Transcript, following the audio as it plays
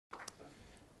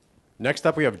Next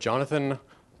up, we have Jonathan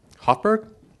Hoffberg,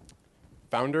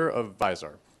 founder of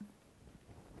Vizor.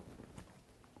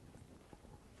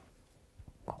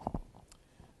 All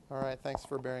right, thanks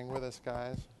for bearing with us,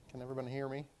 guys. Can everyone hear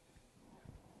me?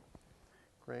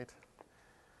 Great.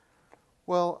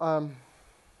 Well,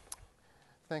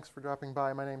 thanks for dropping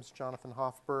by. My name's Jonathan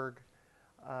Hoffberg.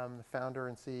 I'm the founder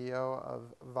and CEO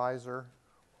of Vizor.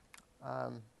 I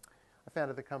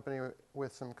founded the company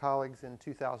with some colleagues in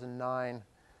 2009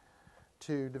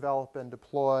 to develop and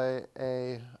deploy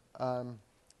a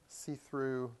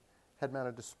see-through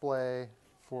head-mounted display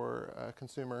for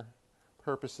consumer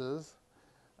purposes.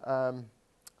 We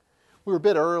were a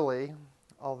bit early,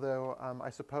 although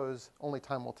I suppose only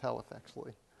time will tell if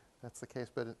actually that's the case,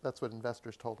 but that's what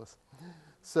investors told us.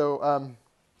 So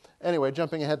anyway,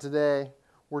 jumping ahead today,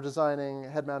 we're designing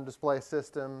head-mounted display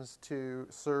systems to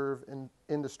serve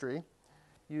industry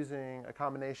using a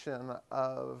combination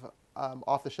of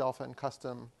off-the-shelf and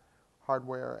custom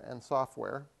hardware and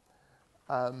software.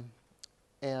 And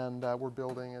we're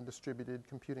building a distributed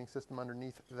computing system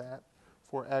underneath that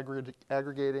for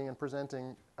aggregating and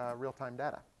presenting real-time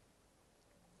data.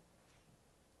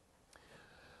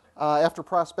 After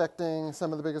prospecting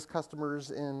some of the biggest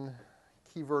customers in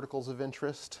key verticals of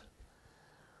interest,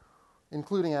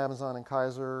 including Amazon and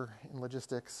Kaiser in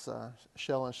logistics,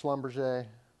 Shell and Schlumberger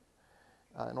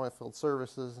in oilfield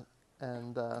services,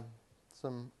 and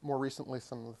more recently,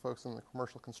 some of the folks in the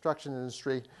commercial construction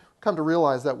industry, come to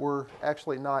realize that we're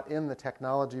actually not in the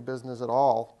technology business at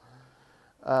all.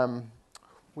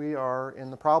 We are in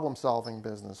the problem-solving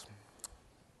business.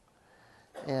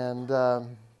 And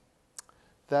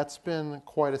that's been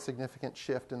quite a significant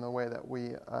shift in the way that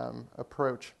we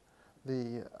approach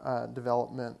the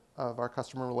development of our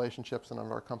customer relationships and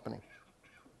of our company.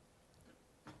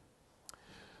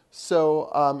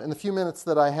 So in the few minutes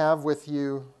that I have with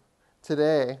you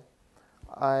today,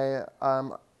 I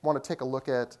want to take a look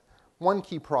at one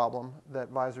key problem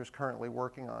that Vizor is currently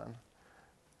working on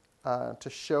to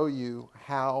show you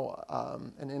how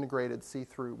an integrated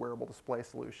see-through wearable display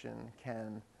solution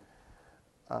can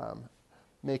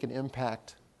make an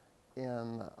impact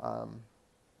in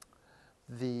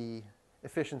the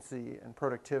efficiency and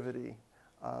productivity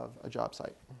of a job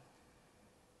site.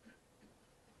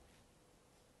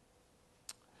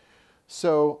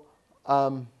 So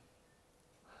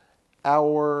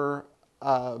our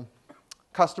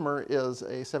customer is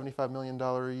a $75 million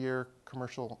a year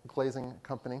commercial glazing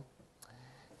company,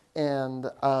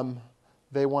 and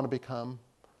they want to become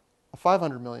a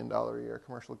 $500 million a year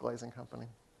commercial glazing company.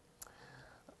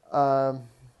 But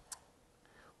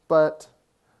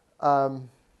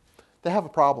they have a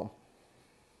problem.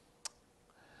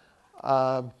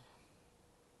 The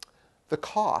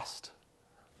cost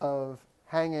of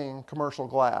hanging commercial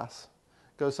glass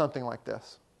goes something like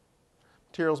this.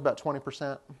 Materials about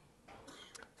 20%,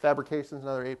 fabrications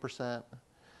another 8%,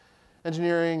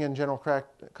 engineering and general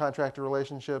contractor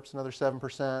relationships another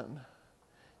 7%,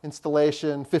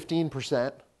 installation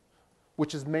 15%,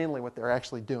 which is mainly what they're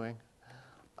actually doing.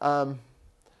 And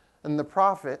the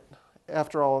profit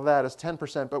after all of that is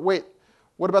 10%. But wait,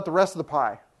 what about the rest of the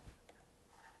pie?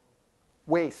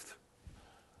 Waste.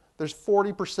 There's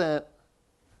 40%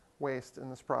 waste in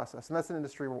this process, and that's an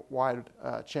industry-wide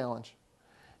challenge.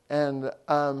 And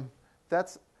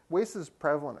waste is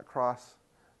prevalent across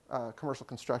commercial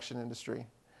construction industry.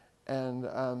 And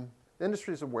the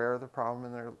industry is aware of the problem,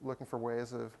 and they're looking for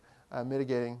ways of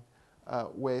mitigating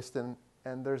waste. And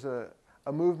there's a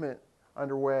movement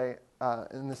underway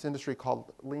in this industry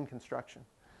called lean construction,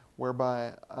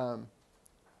 whereby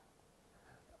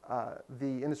the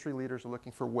industry leaders are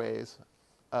looking for ways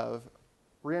of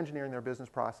re-engineering their business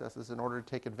processes in order to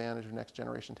take advantage of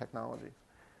next-generation technology.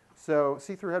 So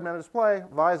see-through head-mounted display,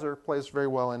 Vizor, plays very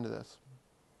well into this.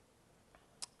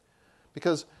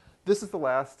 Because this is the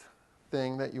last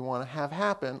thing that you want to have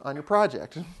happen on your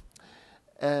project.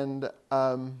 And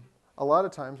a lot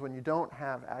of times when you don't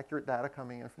have accurate data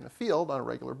coming in from the field on a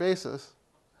regular basis,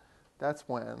 that's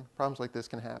when problems like this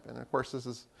can happen. And of course, this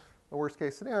is a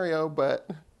worst-case scenario, but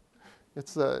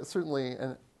it's certainly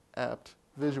an apt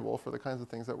visual for the kinds of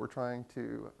things that we're trying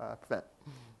to prevent.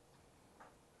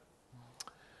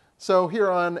 So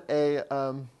here on a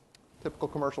typical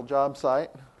commercial job site,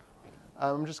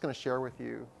 I'm just going to share with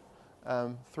you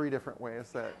 3 different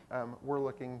ways that we're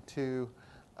looking to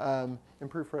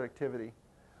improve productivity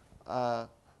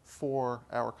for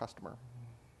our customer.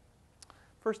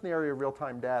 First, in the area of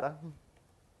real-time data,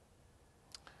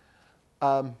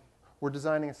 we're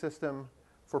designing a system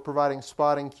for providing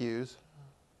spotting cues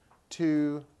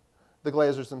to the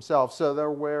glazers themselves. So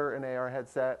they'll wear an AR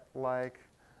headset like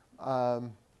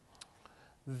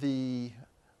the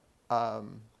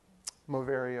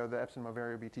Moverio, the Epson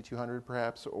Moverio BT200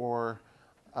 perhaps, or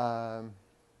a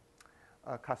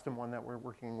custom one that we're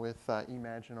working with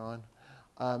Imagine on,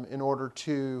 in order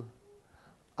to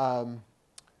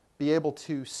be able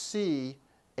to see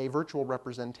a virtual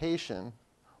representation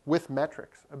with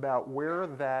metrics about where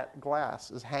that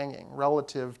glass is hanging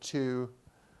relative to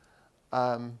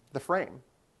the frame,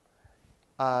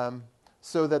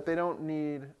 so that they don't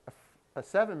need a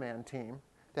 7-man team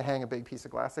to hang a big piece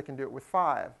of glass. They can do it with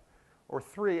 5 or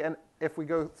 3. And if we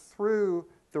go through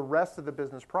the rest of the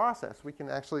business process, we can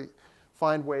actually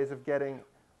find ways of getting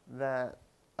that,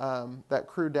 that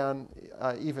crew down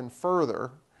even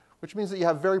further, which means that you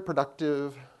have very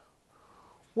productive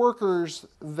workers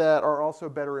that are also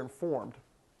better informed.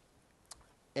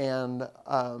 And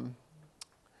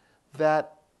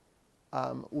that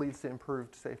leads to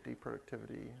improved safety,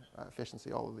 productivity,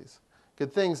 efficiency, all of these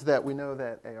good things that we know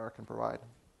that AR can provide.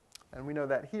 And we know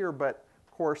that here, but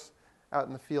of course, out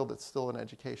in the field, it's still an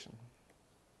education.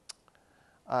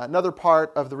 Another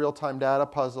part of the real-time data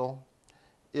puzzle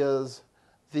is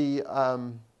the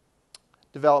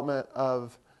development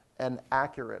of an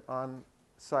accurate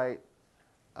on-site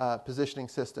positioning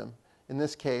system. In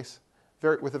this case,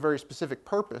 with a very specific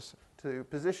purpose, to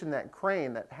position that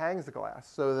crane that hangs the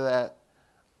glass so that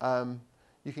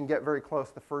you can get very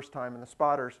close the first time, and the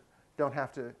spotters don't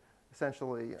have to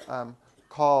essentially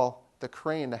call the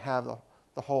crane to have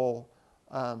the whole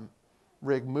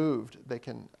rig moved. They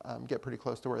can get pretty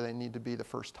close to where they need to be the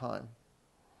first time.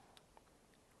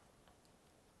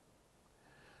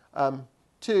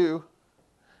 2,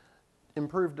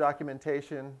 improved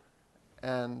documentation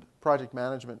and project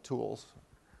management tools.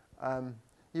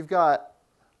 You've got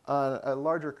a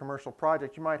larger commercial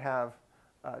project, you might have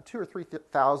 2,000 or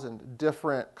 3,000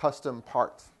 different custom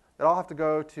parts that all have to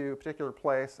go to a particular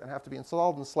place and have to be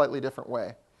installed in a slightly different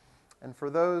way. And for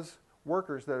those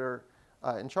workers that are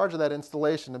in charge of that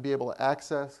installation to be able to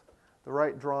access the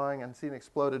right drawing and see an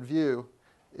exploded view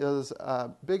is a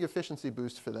big efficiency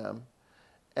boost for them.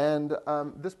 And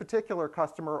this particular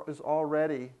customer is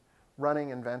already running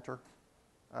Inventor,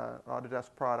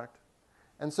 Autodesk product.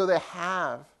 And so they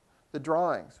have the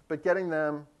drawings, but getting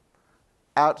them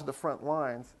out to the front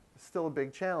lines is still a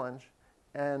big challenge.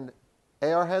 And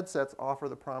AR headsets offer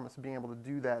the promise of being able to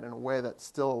do that in a way that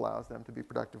still allows them to be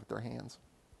productive with their hands.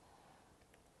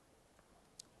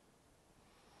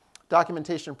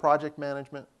 Documentation, project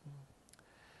management.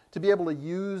 To be able to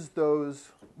use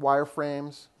those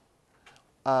wireframes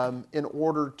in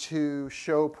order to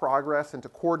show progress and to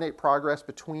coordinate progress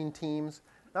between teams,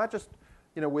 not just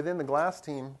within the glass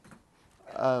team,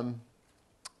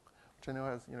 which I know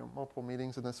has multiple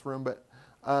meetings in this room, but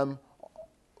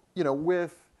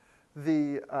with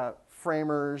the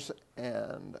framers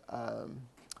and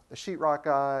the sheetrock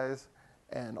guys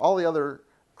and all the other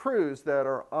crews that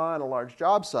are on a large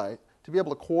job site, to be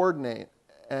able to coordinate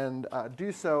and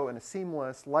do so in a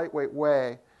seamless, lightweight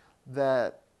way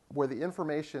where the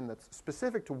information that's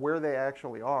specific to where they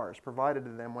actually are is provided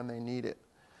to them when they need it.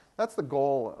 That's the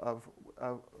goal of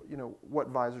what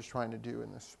Vizor's trying to do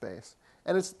in this space.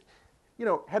 And it's,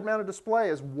 head-mounted display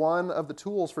is one of the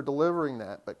tools for delivering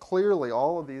that, but clearly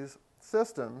all of these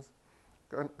systems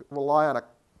rely on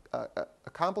a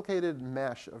complicated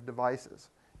mesh of devices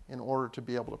in order to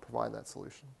be able to provide that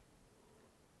solution.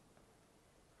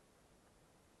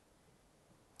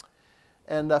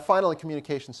 And finally,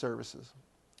 communication services.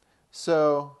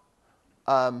 So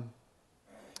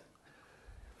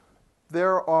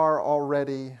there are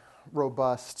already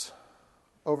robust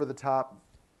over-the-top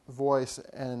voice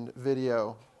and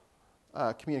video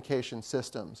communication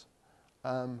systems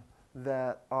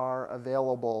that are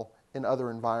available in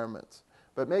other environments.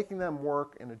 But making them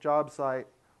work in a job site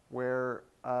where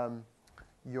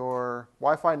your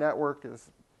Wi-Fi network is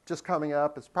just coming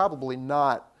up, it's probably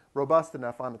not robust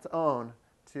enough on its own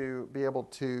to be able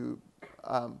to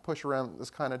push around this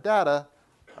kind of data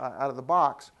out of the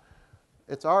box.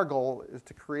 It's our goal is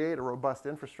to create a robust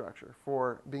infrastructure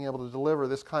for being able to deliver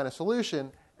this kind of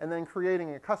solution, and then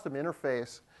creating a custom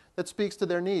interface that speaks to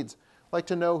their needs, like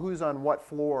to know who's on what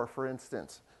floor, for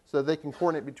instance, so that they can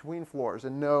coordinate between floors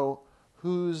and know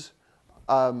who's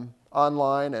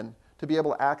online, and to be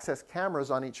able to access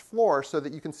cameras on each floor so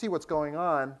that you can see what's going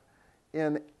on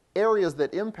in areas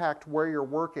that impact where you're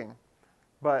working,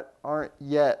 but aren't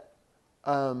yet,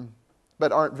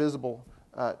 but aren't visible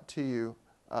to you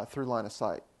through line of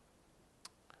sight.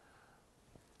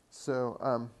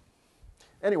 So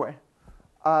anyway,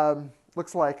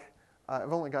 looks like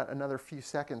I've only got another few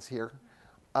seconds here,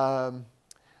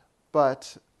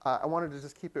 but I wanted to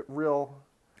just keep it real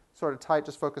sort of tight,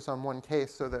 just focus on one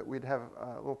case so that we'd have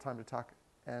a little time to talk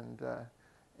and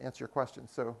answer your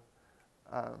questions. So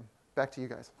back to you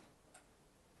guys.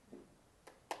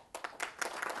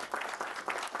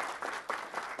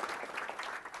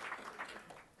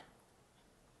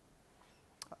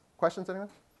 Questions, anyone?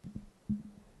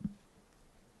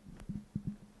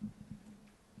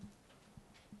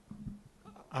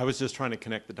 I was just trying to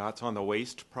connect the dots on the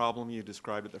waste problem you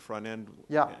described at the front end.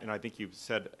 Yeah. And I think you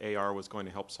said AR was going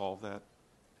to help solve that,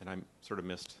 and I sort of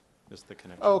missed the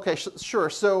connection. Oh, okay, sure.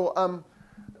 So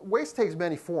waste takes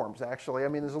many forms, actually. I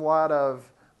mean, there's a lot of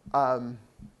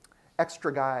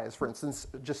extra guys, for instance,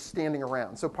 just standing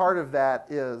around. So part of that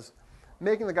is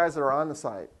making the guys that are on the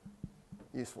site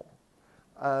useful.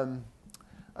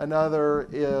 Another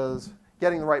is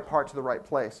getting the right part to the right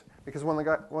place, because when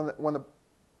the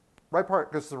right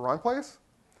part goes to the wrong place,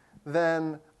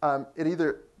 then it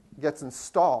either gets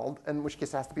installed, in which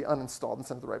case it has to be uninstalled and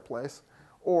sent to the right place,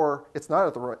 or it's not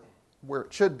at the right where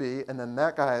it should be, and then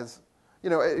that guy's,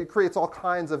 it creates all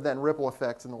kinds of then ripple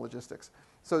effects in the logistics.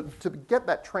 So to get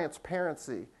that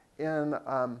transparency in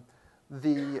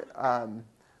the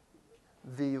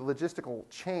logistical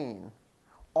chain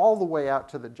all the way out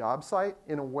to the job site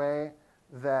in a way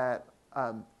that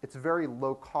it's very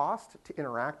low cost to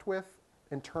interact with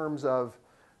in terms of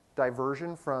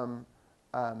diversion from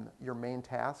your main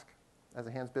task as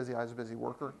a hands busy, eyes busy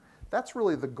worker. That's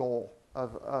really the goal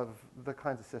of the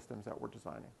kinds of systems that we're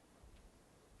designing.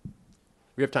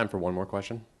 We have time for one more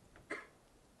question.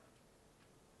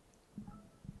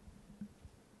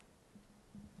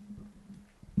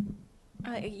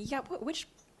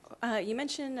 You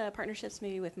mentioned partnerships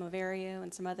maybe with Moverio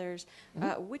and some others.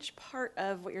 Mm-hmm. Which part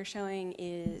of what you're showing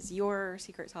is your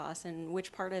secret sauce, and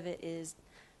which part of it is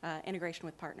integration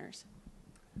with partners?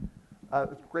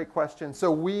 Great question.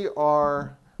 So we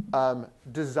are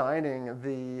designing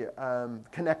the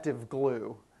connective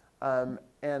glue.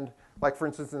 And like, for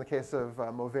instance, in the case of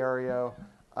Moverio,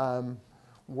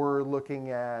 we're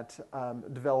looking at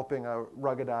developing a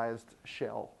ruggedized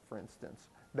shell, for instance,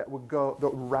 that would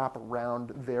wrap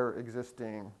around their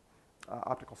existing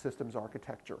optical systems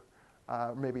architecture.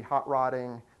 Maybe hot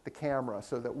rodding the camera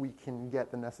so that we can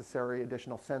get the necessary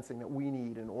additional sensing that we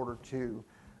need in order to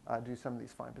do some of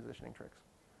these fine positioning tricks.